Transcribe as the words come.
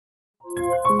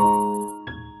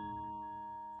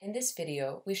In this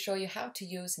video, we show you how to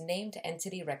use named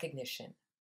entity recognition.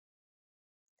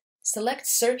 Select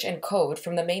Search and Code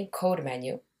from the main Code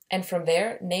menu, and from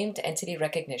there, Named Entity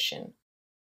Recognition.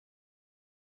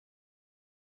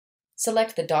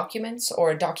 Select the documents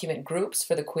or document groups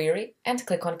for the query and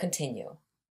click on Continue.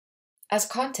 As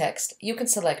context, you can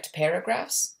select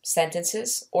paragraphs,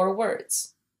 sentences, or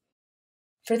words.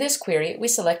 For this query, we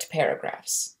select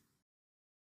paragraphs.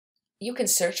 You can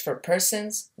search for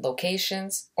persons,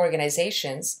 locations,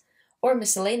 organizations, or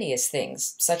miscellaneous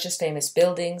things such as famous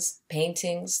buildings,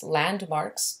 paintings,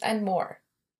 landmarks, and more.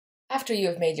 After you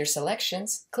have made your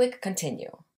selections, click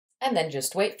Continue, and then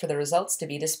just wait for the results to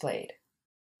be displayed.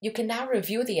 You can now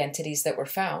review the entities that were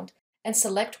found and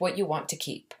select what you want to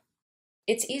keep.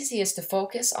 It's easiest to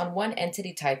focus on one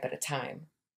entity type at a time.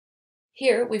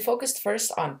 Here, we focused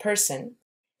first on person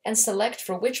and select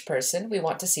for which person we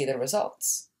want to see the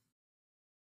results.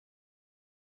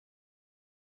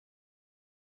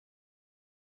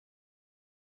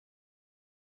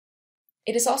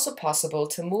 It is also possible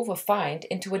to move a find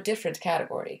into a different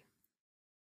category.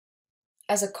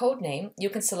 As a code name, you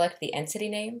can select the entity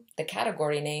name, the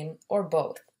category name, or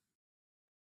both.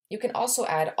 You can also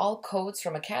add all codes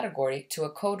from a category to a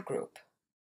code group.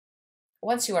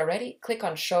 Once you are ready, click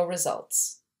on Show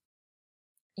Results.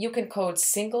 You can code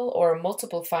single or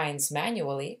multiple finds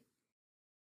manually,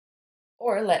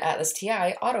 or let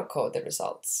ATLAS.ti auto-code the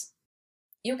results.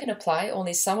 You can apply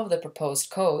only some of the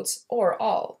proposed codes, or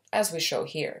all, as we show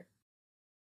here.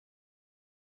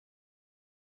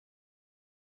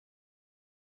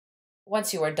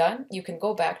 Once you are done, you can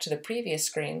go back to the previous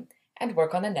screen and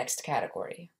work on the next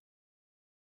category.